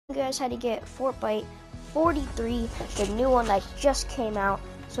you guys how to get Fortbyte 43, the new one that just came out.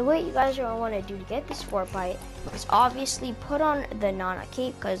 So what you guys are going to want to do to get this Fortbyte is obviously put on the Nana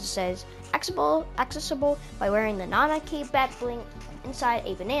cape, because it says accessible by wearing the Nana cape back bling inside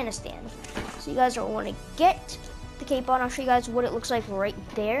a banana stand. So you guys are going to want to get the cape on. I'll show you guys what it looks like right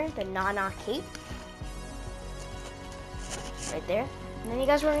there, the Nana cape. Right there. And then you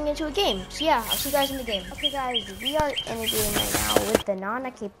guys are running into a game. So yeah, I'll see you guys in the game. Okay guys, we are in a game right now with the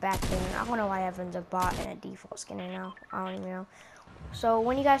Nana cape back thing. I don't know why everyone's a bot and a default skin right now. I don't even know. So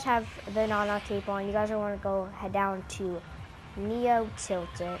when you guys have the Nana cape on, you guys are want to go head down to Neo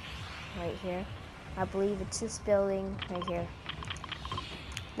Tilted right here. I believe it's this building right here.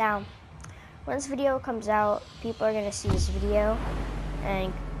 Now, when this video comes out, people are going to see this video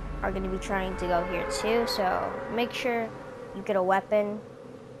and are going to be trying to go here too. So make sure you get a weapon,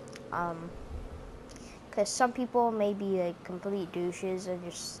 because some people may be like complete douches and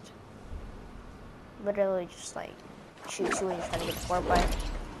just literally just like shoot you when you're trying to get the Fortbyte.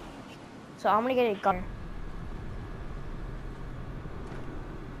 So I'm gonna get a gun.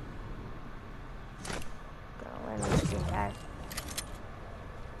 Gonna land on the screen tag.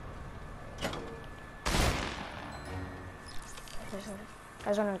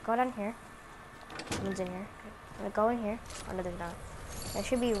 Guys, I'm gonna go down here. Someone's in here. I'm gonna go in here. Oh no, there's not. That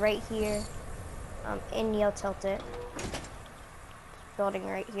should be right here. In Neo Tilted. Building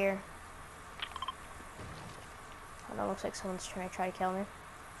right here. Oh, it looks like someone's trying to kill me.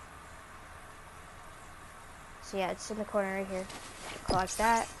 So yeah, it's in the corner right here. Collect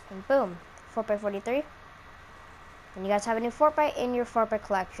that, and boom, Fortbyte 43. And you guys have a new Fortbyte in your Fortbyte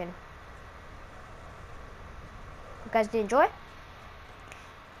collection. Hope you guys did enjoy.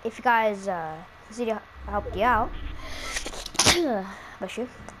 If you guys, this video helped you out, bless you.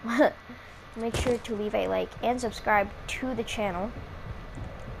 Make sure to leave a like and subscribe to the channel.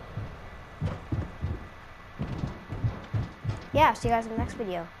 Yeah, see you guys in the next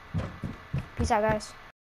video. Peace out, guys.